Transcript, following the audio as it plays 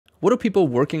What do people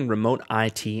working remote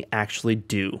IT actually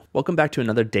do? Welcome back to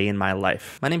another day in my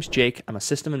life. My name's Jake. I'm a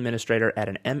system administrator at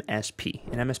an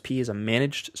MSP. An MSP is a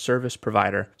managed service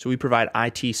provider, so we provide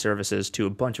IT services to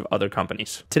a bunch of other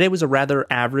companies. Today was a rather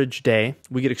average day.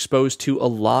 We get exposed to a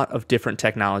lot of different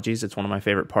technologies. It's one of my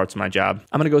favorite parts of my job.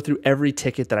 I'm going to go through every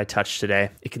ticket that I touched today.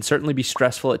 It can certainly be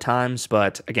stressful at times,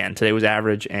 but again, today was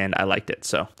average and I liked it.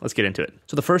 So let's get into it.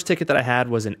 So the first ticket that I had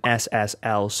was an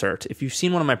SSL cert. If you've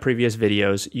seen one of my previous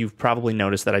videos, you've probably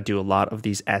noticed that I do a lot of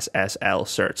these SSL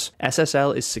certs.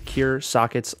 SSL is Secure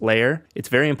Sockets Layer. It's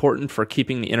very important for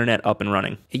keeping the internet up and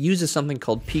running. It uses something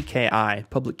called PKI,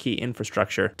 Public Key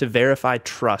Infrastructure, to verify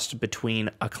trust between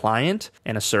a client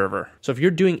and a server. So if you're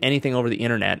doing anything over the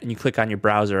internet and you click on your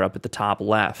browser up at the top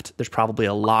left, there's probably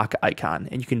a lock icon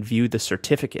and you can view the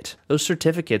certificate. Those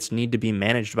certificates need to be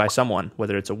managed by someone,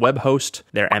 whether it's a web host,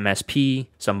 their MSP,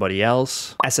 somebody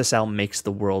else. SSL makes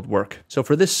the world work. So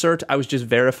for this cert, I was just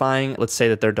verifying, let's say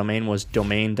that their domain was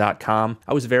domain.com.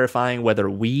 I was verifying whether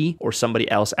we or somebody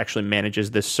else actually manages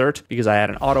this cert because I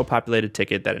had an auto-populated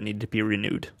ticket that it needed to be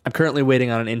renewed. I'm currently waiting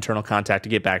on an internal contact to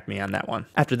get back to me on that one.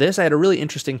 After this, I had a really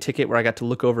interesting ticket where I got to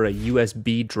look over a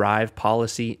USB drive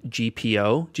policy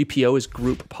GPO. GPO is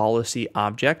Group Policy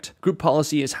Object. Group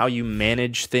policy is how you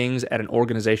manage things at an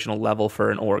organizational level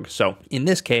for an org. So in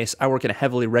this case, I work in a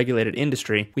heavily regulated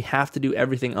industry. We have to do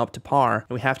everything up to par,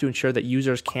 and we have to ensure that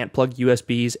users can't plug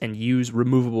USBs and use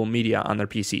removable media on their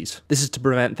PCs. This is to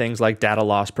prevent things like data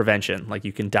loss prevention, like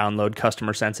you can download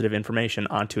customer sensitive information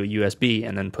onto a USB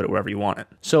and then put it wherever you want it.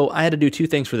 So I had to do two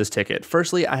things for this ticket.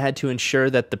 Firstly, I had to ensure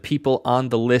that the people on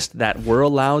the list that were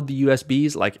allowed the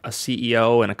USBs, like a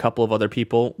CEO and a couple of other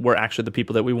people, were actually the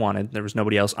people that we wanted. There was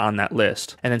nobody else on that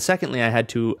list. And then secondly, I had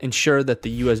to ensure that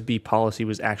the USB policy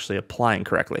was actually applying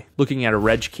correctly, looking at a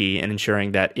reg key and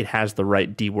ensuring that it has the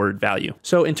right DWORD value.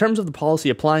 So in terms of the policy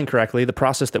applying correctly, the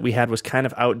process that we had was kind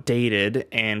of outdated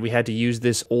and we had to use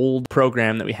this old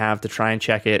program that we have to try and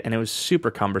check it, and it was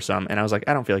super cumbersome, and I was like,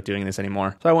 I don't feel like doing this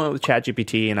anymore. So I went with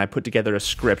ChatGPT and I put together a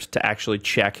script to actually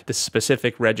check the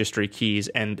specific registry keys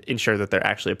and ensure that they're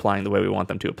actually applying the way we want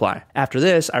them to apply. After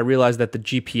this, I realized that the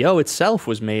GPO itself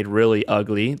was made really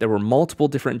ugly. There were multiple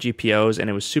different GPOs and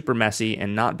it was super messy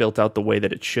and not built out the way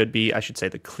that it should be. I should say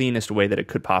the cleanest way that it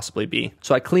could possibly be.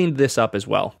 So I cleaned this up as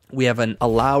well. We have an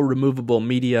allow removable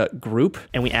media group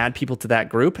and we add people to that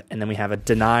group, and then we have a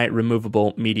deny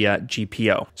removable media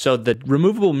GPO. So the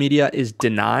removable media is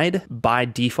denied by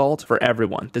default for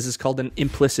everyone. This is called an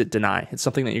implicit deny. It's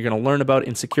something that you're going to learn about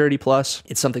in Security Plus.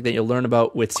 It's something that you'll learn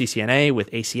about with CCNA, with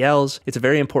ACLs. It's a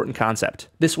very important concept.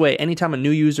 This way, anytime a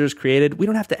new user is created, we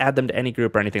don't have to add them to any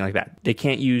group or anything like that. They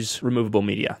can't use removable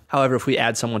media. However, if we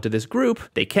add someone to this group,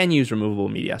 they can use removable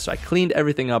media. So I cleaned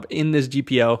everything up in this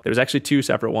GPO. There was actually two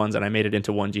separate ones and I made it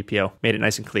into one GPO, made it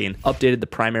nice and clean, updated the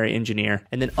primary engineer,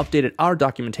 and then updated our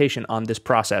documentation on this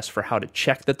process for how to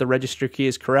check that the registry key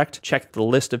is correct, check the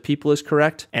list of people is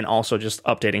correct, and also just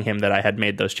updating him that I had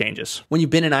made those changes. When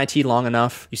you've been in IT long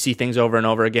enough, you see things over and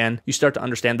over again, you start to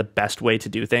understand the best way to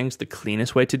do things, the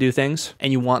cleanest way to do things,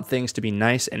 and you want things to be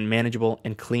nice and manageable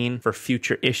and clean for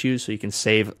future issues so you can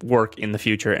save work in the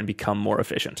future and become more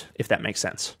efficient, if that makes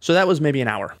sense. So that was maybe an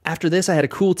hour. After this, I had a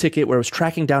cool ticket where I was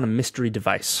tracking down a mystery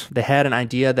device. They had an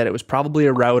idea that it was probably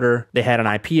a router, they had an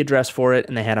IP address for it,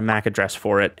 and they had a MAC address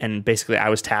for it, and basically I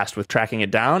was tasked with tracking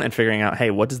it down and figuring out,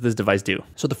 hey, what does this device do?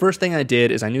 So the first thing I did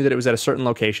is I knew that it was at a certain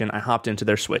location. I hopped into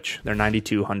their switch, their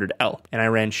 9200L, and I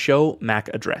ran show MAC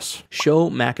address. Show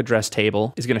MAC address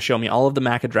table is going to show me all of the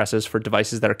MAC addresses for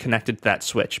devices that are connected to that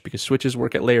switch, because switches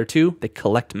work at layer 2. They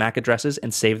collect MAC addresses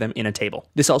and save them in a table.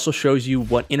 This also shows you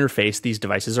what interface these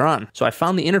devices are on. So I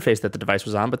found the interface that the device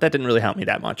was on, but that didn't really help me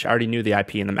that much. I already knew the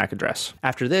IP and the MAC address.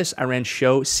 After this, I ran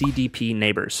show CDP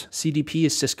neighbors. CDP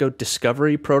is Cisco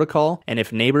Discovery Protocol, and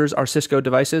if neighbors are Cisco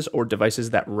devices or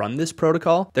devices that run this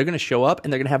protocol, they're going to show up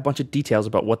and they're going to have a bunch of details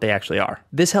about what they actually are.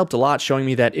 This helped a lot, showing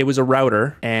me that it was a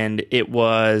router and it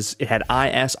had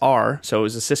ISR, so it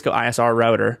was a Cisco ISR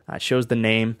router. It shows the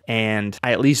name, and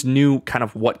I at least knew kind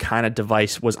of what kind of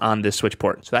device was on this switch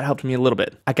port. So that helped me a little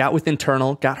bit. I got with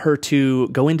internal, got her to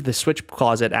go into the switch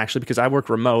closet, actually, because I work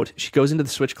remote. She goes into the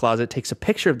switch closet, takes a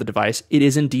picture of the device. It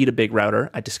is indeed a big router.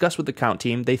 I discussed with the account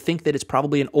team. They think that it's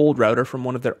probably an old router from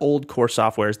one of their old core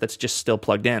softwares that's just still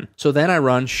plugged in. So then I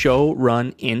run show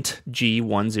run int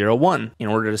G101 in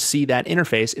order to see that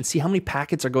interface and see how many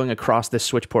packets are going across this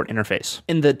switch port interface.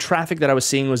 And the traffic that I was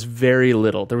seeing was very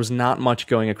little. There was not much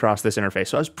going across this interface.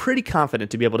 So I was pretty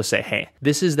confident to be able to say, hey,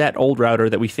 this is that old router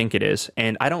that we think it is,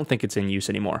 and I don't think it's in use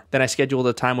anymore. Then I scheduled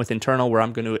a time with internal where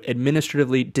I'm going to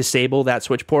administratively disable that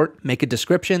switch port, make a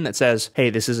description that says, hey,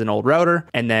 this is an old router,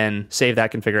 and then save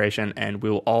that configuration situation, and we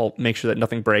will all make sure that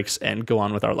nothing breaks and go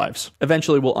on with our lives.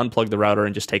 Eventually, we'll unplug the router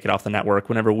and just take it off the network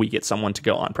whenever we get someone to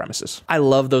go on premises. I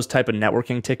love those type of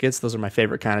networking tickets. Those are my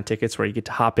favorite kind of tickets where you get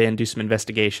to hop in, do some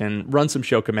investigation, run some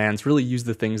show commands, really use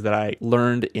the things that I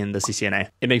learned in the CCNA.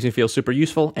 It makes me feel super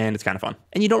useful, and it's kind of fun.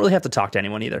 And you don't really have to talk to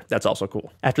anyone either. That's also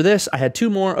cool. After this, I had 2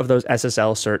 more of those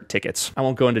SSL cert tickets. I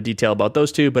won't go into detail about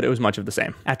those 2, but it was much of the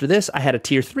same. After this, I had a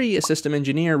tier 3 system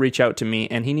engineer reach out to me,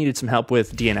 and he needed some help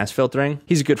with DNS filtering.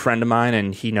 He's a good friend of mine,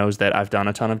 and he knows that I've done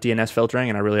a ton of DNS filtering,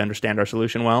 and I really understand our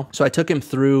solution well. So I took him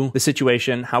through the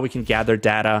situation, how we can gather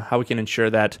data, how we can ensure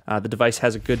that the device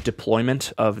has a good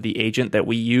deployment of the agent that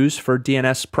we use for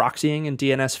DNS proxying and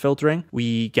DNS filtering.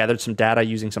 We gathered some data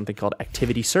using something called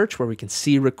activity search, where we can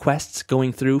see requests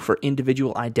going through for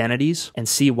individual identities and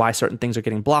see why certain things are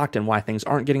getting blocked and why things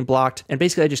aren't getting blocked. And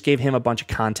basically, I just gave him a bunch of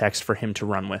context for him to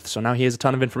run with. So now he has a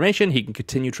ton of information. He can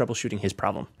continue troubleshooting his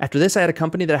problem. After this, I had a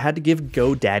company that I had to give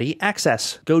GoDaddy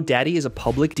access. GoDaddy is a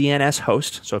public DNS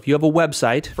host. So if you have a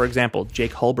website, for example,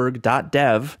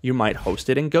 jakehulberg.dev, you might host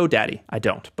it in GoDaddy. I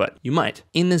don't, but you might.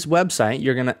 In this website,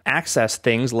 you're going to access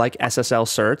things like SSL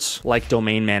certs, like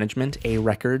domain management, A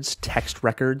records, text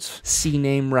records,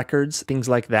 CNAME records, things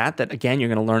like that again, you're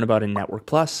going to learn about in Network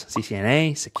Plus,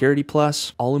 CCNA, Security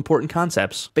Plus, all important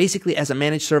concepts. Basically, as a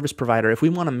managed service provider, if we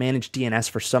want to manage DNS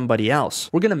for somebody else,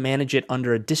 we're going to manage it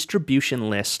under a distribution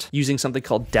list using something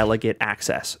called Delegate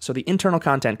access. So the internal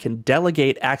content can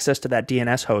delegate access to that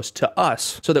DNS host to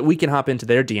us so that we can hop into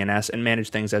their DNS and manage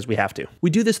things as we have to. We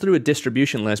do this through a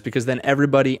distribution list because then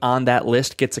everybody on that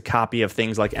list gets a copy of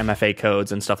things like MFA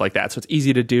codes and stuff like that. So it's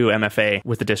easy to do MFA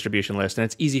with the distribution list, and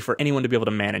it's easy for anyone to be able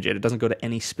to manage it. It doesn't go to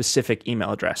any specific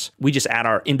email address. We just add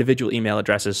our individual email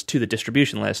addresses to the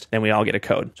distribution list, then we all get a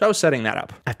code. So I was setting that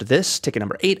up. After this, ticket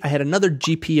number 8, I had another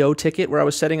GPO ticket where I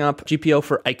was setting up GPO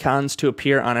for icons to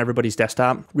appear on everybody's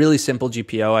desktop. Really simple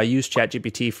GPO. I used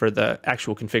ChatGPT for the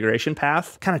actual configuration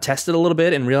path. Kind of tested a little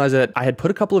bit and realized that I had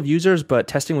put a couple of users, but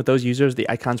testing with those users, the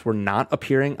icons were not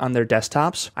appearing on their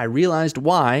desktops. I realized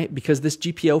why, because this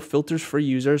GPO filters for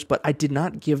users, but I did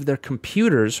not give their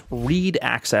computers read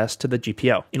access to the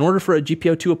GPO. In order for a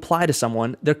GPO to apply to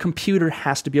someone, their computer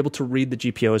has to be able to read the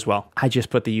GPO as well. I just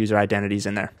put the user identities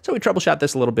in there. So we troubleshot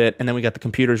this a little bit, and then we got the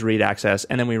computers read access,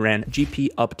 and then we ran GP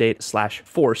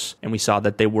update/force, and we saw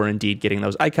that they were indeed getting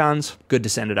those icons. Good to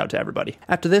send it out to everybody.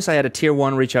 After this, I had a tier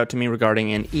 1 reach out to me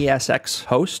regarding an ESX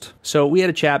host. So we had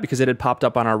a chat because it had popped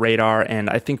up on our radar, and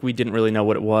I think we didn't really know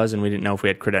what it was, and we didn't know if we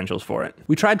had credentials for it.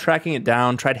 We tried tracking it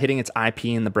down, tried hitting its IP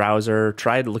in the browser,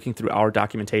 tried looking through our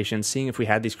documentation, seeing if we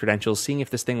had these credentials, seeing if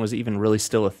this thing was even really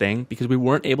still a thing, because we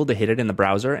weren't able to hit it in the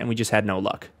browser, and we just had no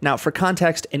luck. Now, for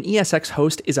context, an ESX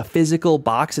host is a physical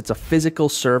box. It's a physical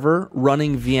server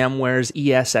running VMware's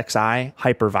ESXi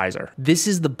hypervisor. This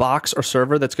is the box or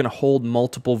server that's going to hold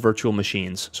multiple virtual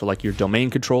machines. So like your domain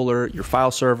controller, your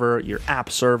file server, your app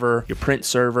server, your print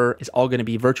server is all going to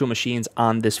be virtual machines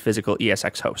on this physical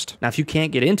ESX host. Now, if you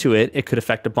can't get into it, it could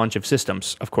affect a bunch of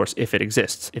systems, of course, if it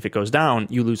exists. If it goes down,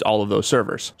 you lose all of those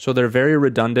servers. So they're very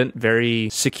redundant, very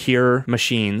secure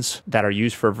machines that are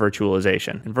used for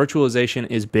virtualization. And virtualization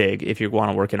is big if you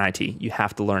want to work in IT. You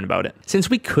have to learn about it. Since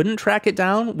we couldn't track it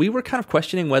down, we were kind of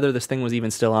questioning whether this thing was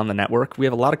even still on the network. We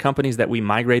have a lot of companies that we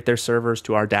migrate their servers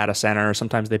to our data center.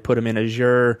 Sometimes they put them in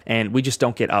Azure, and we just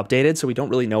don't get updated, so we don't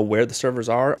really know where the servers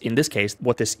are. In this case,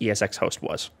 what this ESX host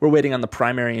was. We're waiting on the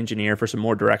primary engineer for some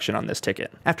more direction on this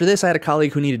ticket. After this, I had a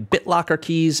colleague who needed BitLocker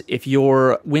keys. If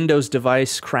your Windows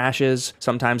device crashes,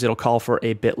 sometimes it'll call for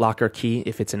a BitLocker key.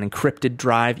 If it's an encrypted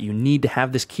drive, you need to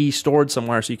have this key stored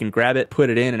somewhere so you can grab it, put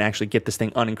it in, and actually get this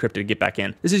thing unencrypted and get back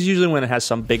in. This is usually when it has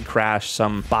some big crash,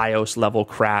 some BIOS level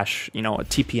crash, a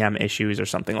TPM issues or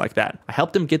something like that. I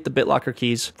helped him get the BitLocker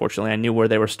keys. Fortunately, I knew where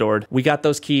they were stored. We got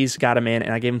those keys, got them in,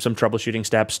 and I gave him some troubleshooting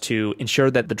steps to ensure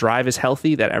that the drive is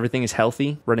healthy, that everything is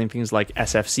healthy, running things like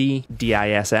SFC,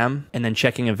 DISM, and then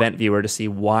checking Event Viewer to see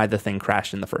why the thing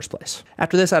crashed in the first place.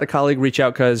 After this, I had a colleague reach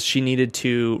out because she needed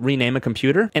to rename a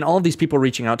computer, and all of these people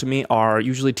reaching out to me are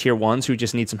usually tier 1s who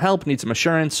just need some help, need some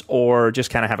assurance, or just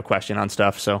kind of have a question on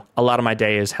stuff. So a lot of my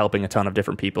day is helping a ton of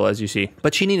different people, as you see.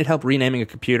 But she needed help renaming a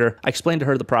computer. I explained to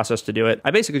her the process to do it.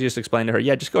 I basically just explained to her,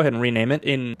 yeah, just go ahead and rename it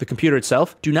in the computer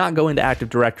itself. Do not go into Active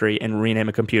Directory and rename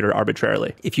a computer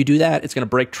arbitrarily. If you do that, it's going to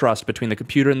break trust between the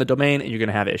computer and the domain, and you're going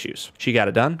to have issues. She got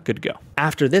it done. Good to go.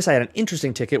 After this, I had an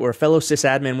interesting ticket where a fellow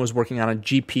sysadmin was working on a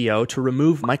GPO to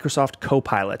remove Microsoft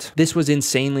Copilot. This was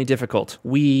insanely difficult.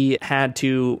 We had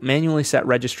to manually set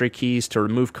registry keys to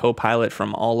remove Copilot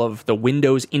from all of the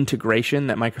Windows integration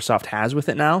that Microsoft has with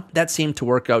it now. That seemed to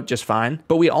work out just fine,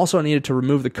 but we also needed to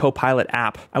remove the Copilot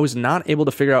app. I was not able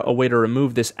to figure out a way to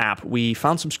remove this app. We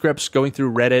found some scripts going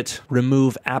through Reddit,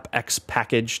 remove appx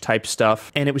package type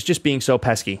stuff, and it was just being so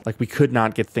pesky. Like we could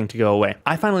not get the thing to go away.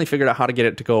 I finally figured out how to get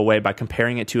it to go away by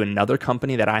comparing it to another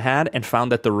company that I had and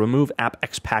found that the remove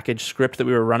appx package script that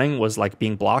we were running was like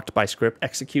being blocked by script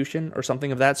execution or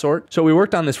something of that sort. So we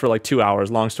worked on this for like 2 hours.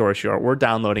 Long story short, we're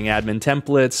downloading admin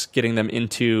templates, getting them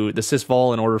into the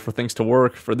sysvol in order for things to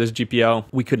work for this GPO.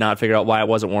 We could not figure out why it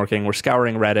wasn't working. We're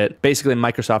scouring Reddit. Basically,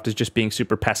 Microsoft is just being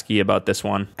super pesky about this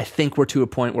one. I think we're to a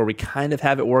point where we kind of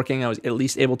have it working. I was at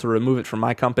least able to remove it from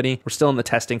my company. We're still in the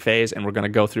testing phase, and we're going to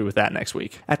go through with that next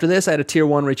week. After this, I had a tier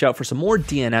 1 reach out for some more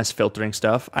DNS filtering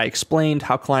stuff. I explained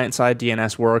how client-side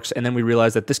DNS works, and then we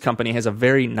realized that this company has a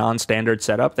very non-standard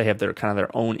setup. They have their kind of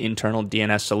their own internal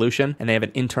DNS solution, and they have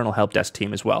an internal help desk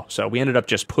team as well. So we ended up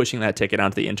just pushing that ticket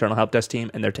onto the internal help desk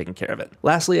team, and they're taking care of it.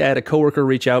 Lastly, I had a coworker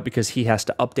reach out because he has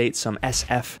to update some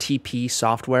SFTP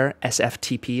software.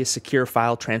 SFTP is Secure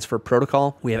File Transfer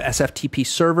Protocol. We have SFTP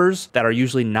servers that are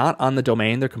usually not on the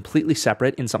domain. They're completely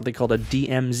separate in something called a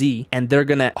DMZ, and they're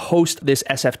going to host this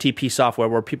SFTP software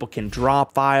where people can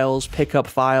drop files, pick up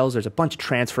files. There's a bunch of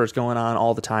transfers going on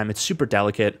all the time. It's super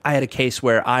delicate. I had a case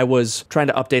where I was trying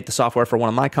to update the software for one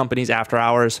of my companies after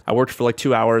hours. I worked for like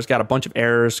 2 hours, got a bunch of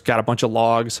errors, got a bunch of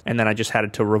logs, and then I just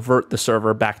had to revert the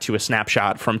server back to a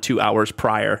snapshot from 2 hours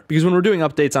prior. Because when we're doing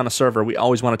updates on a server, we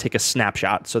always want to take a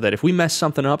snapshot so that if we mess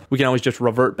something up, we can always just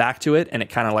revert back to it, and it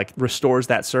kind of like restores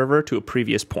that server to a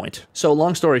previous point. So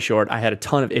long story short, I had a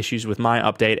ton of issues with my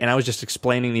update, and I was just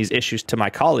explaining these issues to my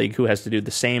colleague who has to do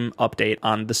the same update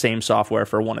on the same software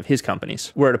for one of his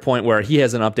companies. We're at a point where he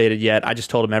hasn't updated yet. I just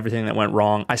told him everything that went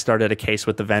wrong. I started a case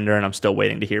with the vendor, and I'm still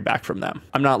waiting to hear back from them.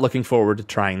 I'm not looking forward to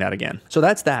trying that again. So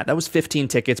that's that. That was 15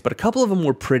 tickets, but a couple of them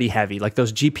were pretty heavy, like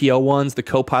those GPO ones, the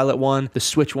Copilot one, the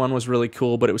Switch one was really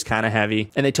cool, but it was kind of heavy,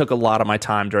 and they took a lot of my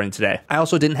time during today. I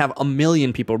also didn't have a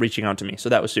million people reaching out to me, so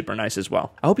that was super nice as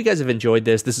well. I hope you guys have enjoyed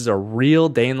this. This is a real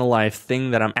day in the life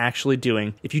thing that I'm actually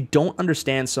doing. If you don't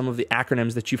understand some of the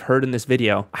acronyms that you've heard in this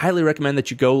video, I highly recommend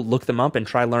that you go look them up and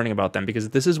try learning about them, because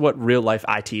this is what real life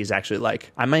IT is actually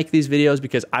like. I make these videos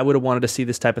because I would have wanted to see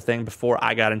this type of thing before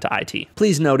I got into IT.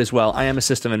 Please note as well, I am a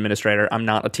system administrator. I'm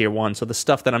not a tier 1, so the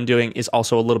stuff that I'm doing is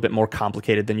also a little bit more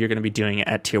complicated than you're going to be doing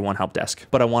at tier 1 help desk.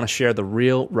 But I want to share the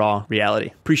real, raw reality.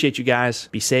 Appreciate you guys.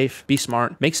 Be safe, be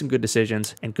smart, make some good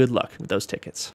decisions, and good luck with those tickets.